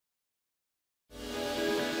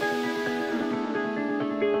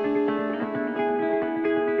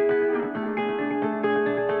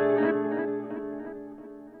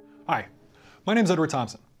My name's Edward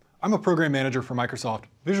Thompson. I'm a program manager for Microsoft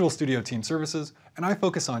Visual Studio Team Services, and I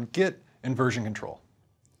focus on Git and version control.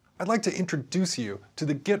 I'd like to introduce you to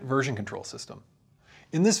the Git version control system.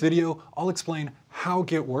 In this video, I'll explain how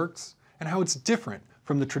Git works and how it's different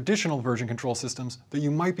from the traditional version control systems that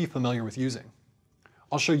you might be familiar with using.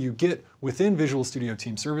 I'll show you Git within Visual Studio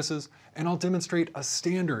Team Services, and I'll demonstrate a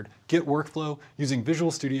standard Git workflow using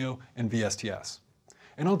Visual Studio and VSTS.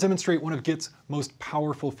 And I'll demonstrate one of Git's most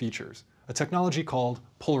powerful features, a technology called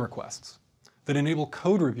pull requests that enable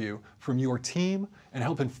code review from your team and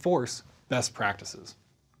help enforce best practices.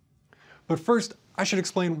 But first, I should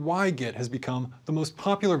explain why Git has become the most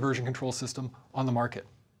popular version control system on the market.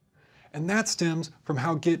 And that stems from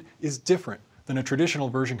how Git is different than a traditional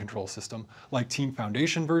version control system like Team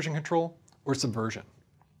Foundation version control or Subversion.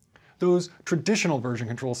 Those traditional version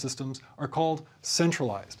control systems are called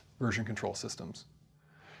centralized version control systems.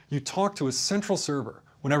 You talk to a central server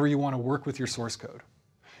whenever you want to work with your source code.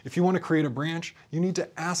 If you want to create a branch, you need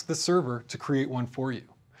to ask the server to create one for you.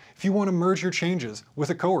 If you want to merge your changes with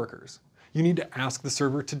a coworker's, you need to ask the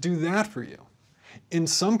server to do that for you. In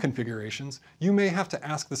some configurations, you may have to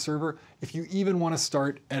ask the server if you even want to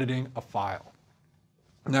start editing a file.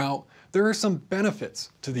 Now, there are some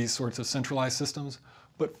benefits to these sorts of centralized systems,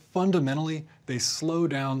 but fundamentally, they slow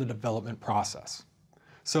down the development process.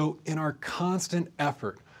 So in our constant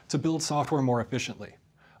effort to build software more efficiently,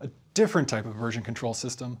 a different type of version control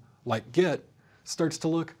system, like Git, starts to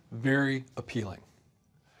look very appealing.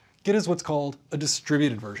 Git is what's called a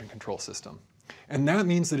distributed version control system, and that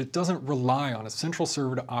means that it doesn't rely on a central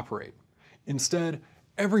server to operate. Instead,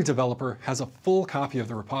 every developer has a full copy of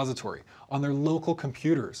the repository on their local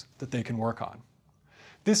computers that they can work on.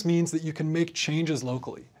 This means that you can make changes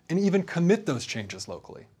locally and even commit those changes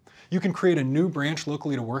locally. You can create a new branch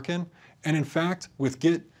locally to work in, and in fact, with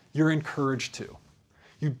Git, you're encouraged to.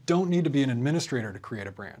 You don't need to be an administrator to create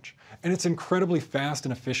a branch, and it's incredibly fast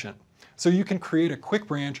and efficient, so you can create a quick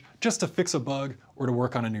branch just to fix a bug or to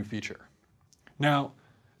work on a new feature. Now,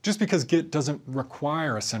 just because Git doesn't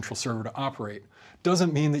require a central server to operate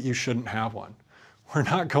doesn't mean that you shouldn't have one. We're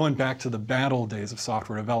not going back to the bad old days of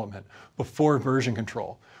software development before version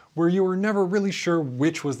control, where you were never really sure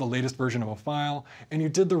which was the latest version of a file, and you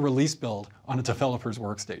did the release build on a developer's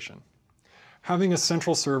workstation. Having a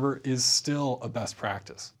central server is still a best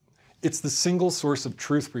practice. It's the single source of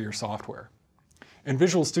truth for your software. And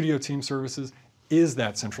Visual Studio Team Services is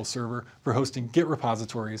that central server for hosting Git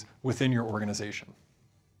repositories within your organization.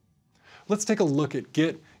 Let's take a look at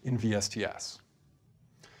Git in VSTS.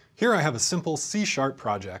 Here I have a simple C#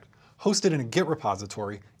 project hosted in a Git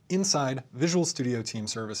repository inside Visual Studio Team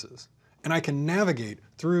Services, and I can navigate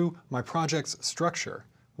through my project's structure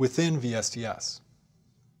within VSTS.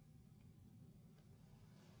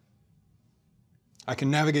 I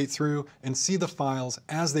can navigate through and see the files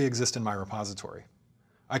as they exist in my repository.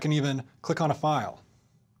 I can even click on a file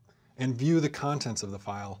and view the contents of the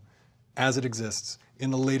file as it exists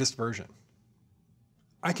in the latest version.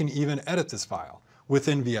 I can even edit this file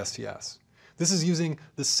within VSTS. This is using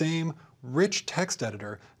the same rich text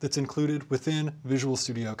editor that's included within Visual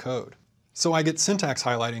Studio Code. So I get syntax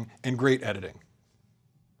highlighting and great editing.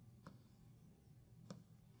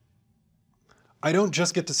 I don't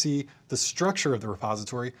just get to see the structure of the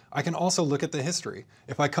repository, I can also look at the history.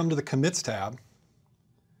 If I come to the Commits tab,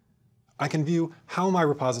 I can view how my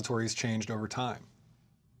repository has changed over time.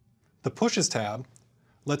 The Pushes tab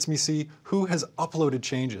lets me see who has uploaded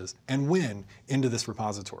changes and when into this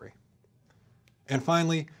repository. And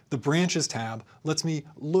finally, the Branches tab lets me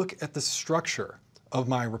look at the structure of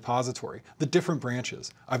my repository, the different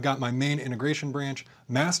branches. I've got my main integration branch,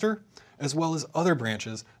 master, as well as other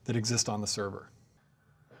branches that exist on the server.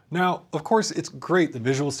 Now, of course, it's great that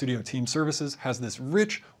Visual Studio Team Services has this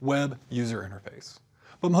rich web user interface.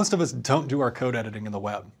 But most of us don't do our code editing in the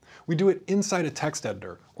web. We do it inside a text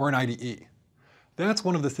editor or an IDE. That's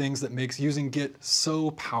one of the things that makes using Git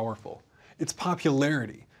so powerful. Its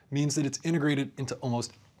popularity means that it's integrated into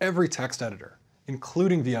almost every text editor,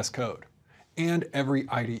 including VS Code, and every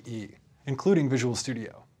IDE, including Visual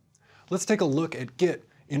Studio. Let's take a look at Git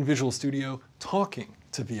in Visual Studio talking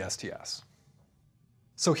to VSTS.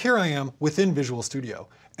 So here I am within Visual Studio,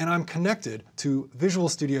 and I'm connected to Visual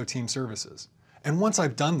Studio Team Services. And once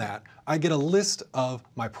I've done that, I get a list of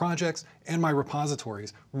my projects and my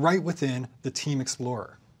repositories right within the Team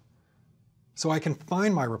Explorer. So I can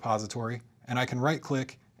find my repository, and I can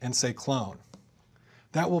right-click and say Clone.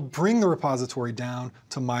 That will bring the repository down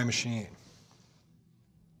to my machine.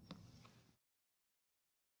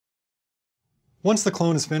 Once the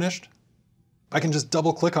clone is finished, I can just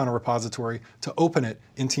double-click on a repository to open it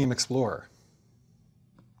in Team Explorer.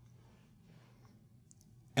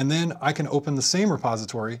 And then I can open the same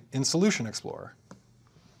repository in Solution Explorer.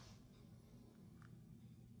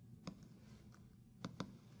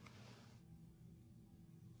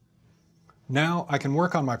 Now I can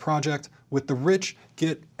work on my project with the rich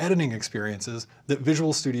Git editing experiences that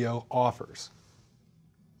Visual Studio offers.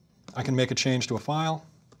 I can make a change to a file,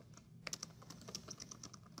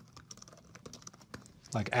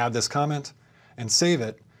 like add this comment, and save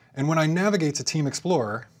it. And when I navigate to Team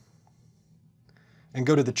Explorer and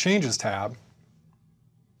go to the Changes tab,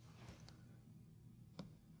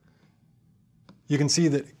 you can see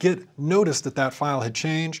that Git noticed that that file had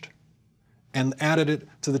changed and added it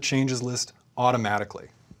to the changes list automatically.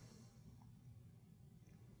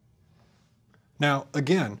 Now,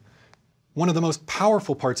 again, one of the most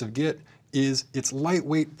powerful parts of Git is its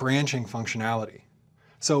lightweight branching functionality.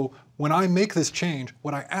 So when I make this change,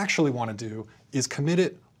 what I actually want to do is commit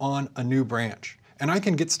it on a new branch. And I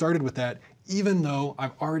can get started with that even though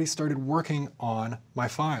I've already started working on my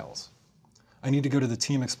files. I need to go to the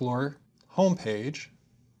Team Explorer homepage,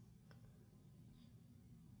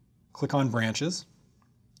 click on Branches,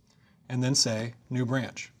 and then say New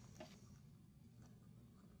Branch.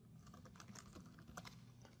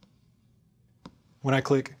 When I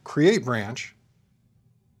click Create Branch,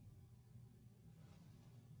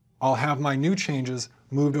 I'll have my new changes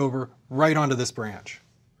moved over right onto this branch.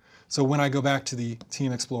 So when I go back to the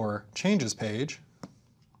Team Explorer Changes page,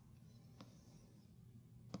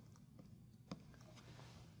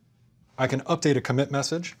 I can update a commit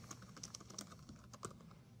message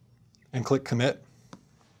and click Commit.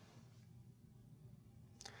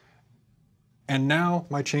 And now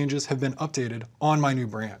my changes have been updated on my new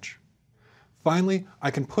branch. Finally,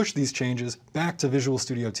 I can push these changes back to Visual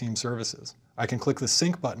Studio Team Services. I can click the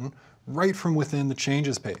Sync button right from within the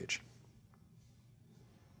Changes page.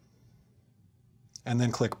 And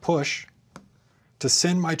then click Push to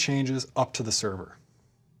send my changes up to the server.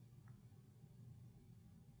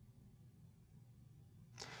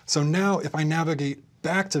 So now if I navigate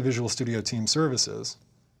back to Visual Studio Team Services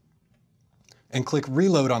and click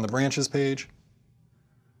Reload on the Branches page,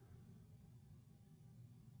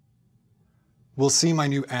 we'll see my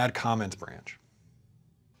new Add Comment branch.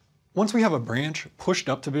 Once we have a branch pushed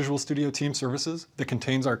up to Visual Studio Team Services that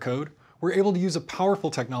contains our code, we're able to use a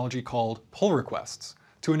powerful technology called pull requests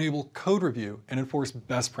to enable code review and enforce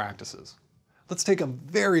best practices. Let's take a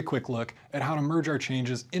very quick look at how to merge our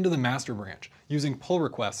changes into the master branch using pull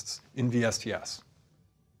requests in VSTS.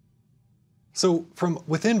 So from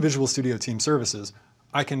within Visual Studio Team Services,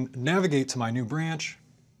 I can navigate to my new branch.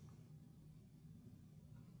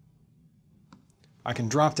 I can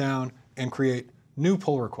drop down and create New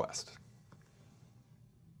Pull Request.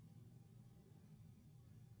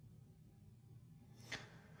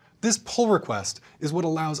 This pull request is what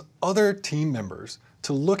allows other team members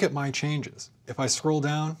to look at my changes. If I scroll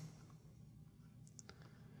down,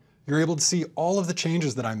 you're able to see all of the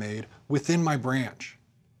changes that I made within my branch.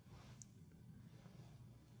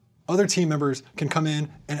 Other team members can come in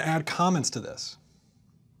and add comments to this.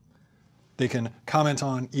 They can comment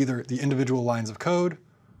on either the individual lines of code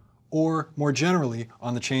or more generally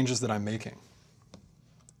on the changes that I'm making.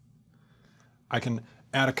 I can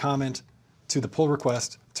add a comment to the pull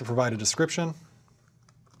request to provide a description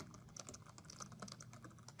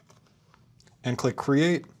and click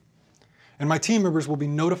Create, and my team members will be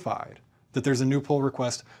notified that there's a new pull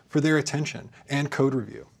request for their attention and code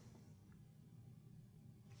review.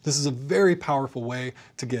 This is a very powerful way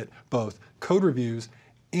to get both code reviews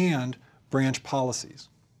and branch policies.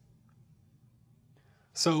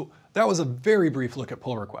 So that was a very brief look at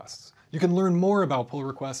pull requests. You can learn more about pull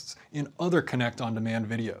requests in other Connect on Demand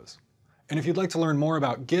videos. And if you'd like to learn more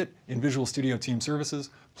about Git in Visual Studio Team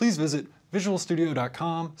Services, please visit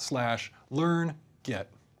visualstudio.com/learngit.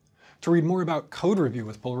 To read more about code review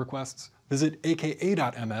with pull requests, visit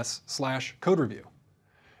aka.ms/code review.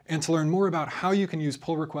 And to learn more about how you can use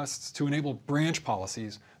pull requests to enable branch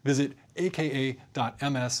policies, visit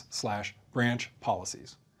aka.ms/branch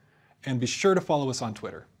policies. And be sure to follow us on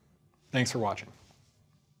Twitter. Thanks for watching.